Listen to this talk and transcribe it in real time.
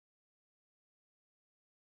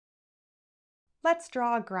Let's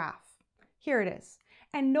draw a graph. Here it is.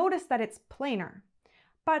 And notice that it's planar.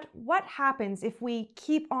 But what happens if we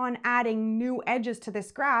keep on adding new edges to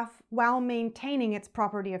this graph while maintaining its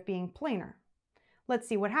property of being planar? Let's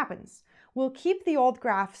see what happens. We'll keep the old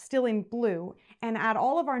graph still in blue and add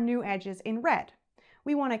all of our new edges in red.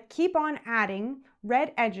 We want to keep on adding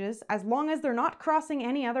red edges as long as they're not crossing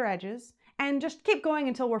any other edges, and just keep going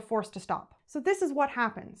until we're forced to stop. So this is what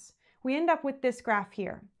happens. We end up with this graph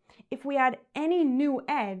here. If we add any new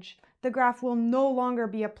edge, the graph will no longer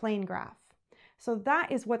be a plane graph. So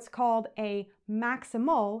that is what's called a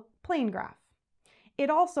maximal plane graph. It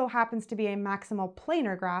also happens to be a maximal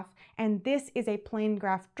planar graph, and this is a plane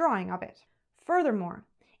graph drawing of it. Furthermore,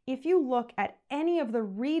 if you look at any of the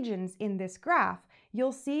regions in this graph,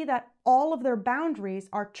 you'll see that all of their boundaries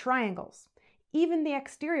are triangles, even the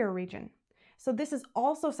exterior region. So this is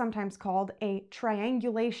also sometimes called a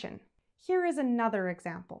triangulation. Here is another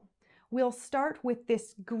example. We'll start with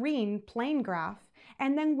this green plane graph,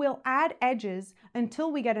 and then we'll add edges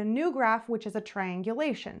until we get a new graph, which is a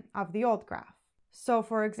triangulation of the old graph. So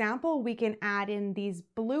for example, we can add in these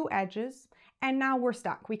blue edges, and now we're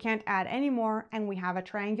stuck. We can't add any more, and we have a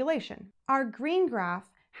triangulation. Our green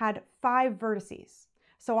graph had 5 vertices.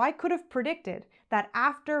 So I could have predicted that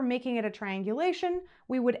after making it a triangulation,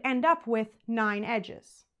 we would end up with 9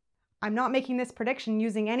 edges. I'm not making this prediction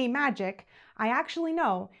using any magic. I actually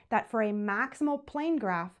know that for a maximal plane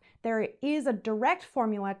graph, there is a direct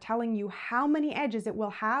formula telling you how many edges it will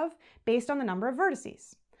have based on the number of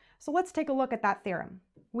vertices. So let's take a look at that theorem.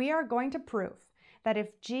 We are going to prove that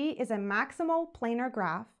if G is a maximal planar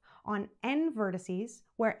graph on n vertices,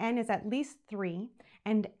 where n is at least 3,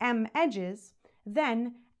 and m edges,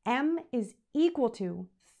 then m is equal to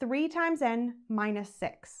 3 times n minus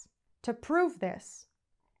 6. To prove this,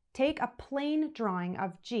 take a plane drawing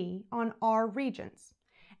of G on R regions,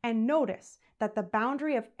 and notice that the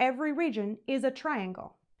boundary of every region is a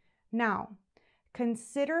triangle. Now,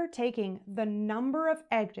 consider taking the number of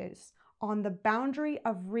edges on the boundary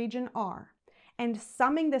of region R and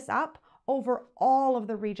summing this up over all of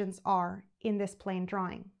the regions R in this plane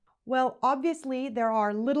drawing. Well, obviously there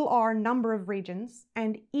are little r number of regions,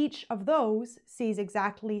 and each of those sees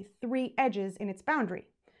exactly 3 edges in its boundary.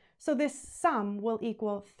 So this sum will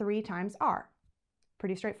equal 3 times r.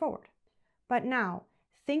 Pretty straightforward. But now,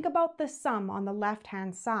 think about the sum on the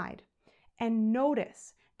left-hand side, and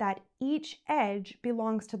notice that each edge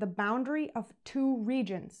belongs to the boundary of 2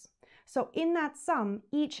 regions. So in that sum,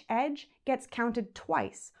 each edge gets counted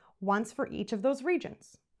twice, once for each of those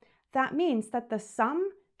regions. That means that the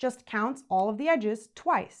sum just counts all of the edges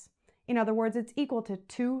twice. In other words, it's equal to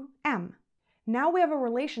 2m. Now we have a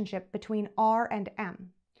relationship between r and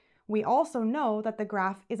m. We also know that the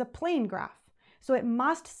graph is a plane graph, so it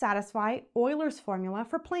must satisfy Euler's formula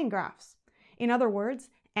for plane graphs. In other words,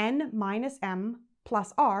 n minus m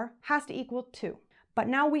plus r has to equal 2. But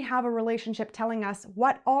now we have a relationship telling us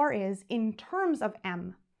what r is in terms of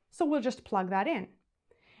m, so we'll just plug that in.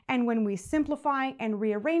 And when we simplify and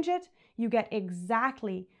rearrange it, you get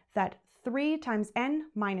exactly that 3 times n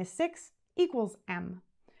minus 6 equals m.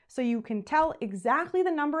 So you can tell exactly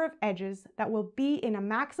the number of edges that will be in a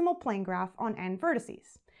maximal plane graph on n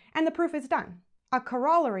vertices. And the proof is done. A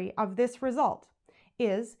corollary of this result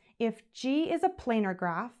is if G is a planar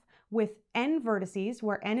graph with n vertices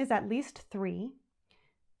where n is at least 3,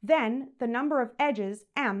 then the number of edges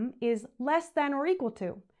m is less than or equal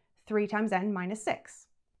to 3 times n minus 6.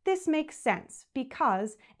 This makes sense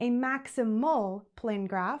because a maximal plane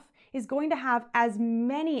graph is going to have as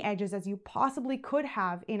many edges as you possibly could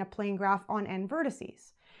have in a plane graph on n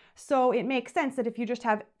vertices. So it makes sense that if you just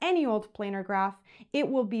have any old planar graph, it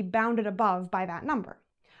will be bounded above by that number.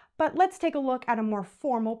 But let's take a look at a more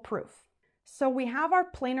formal proof. So we have our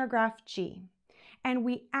planar graph G, and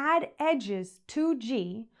we add edges to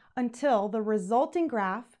G until the resulting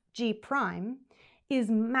graph, G prime, is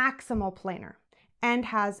maximal planar and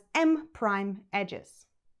has m prime edges.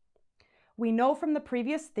 We know from the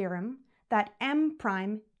previous theorem that m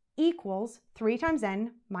prime equals 3 times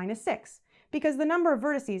n minus 6 because the number of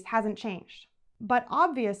vertices hasn't changed. But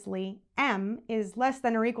obviously m is less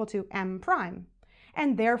than or equal to m prime,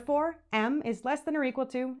 and therefore m is less than or equal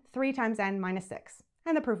to 3 times n minus 6,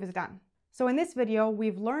 and the proof is done. So in this video,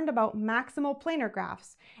 we've learned about maximal planar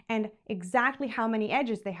graphs and exactly how many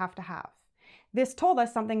edges they have to have. This told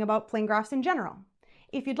us something about plane graphs in general.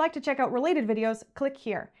 If you'd like to check out related videos, click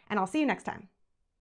here, and I'll see you next time.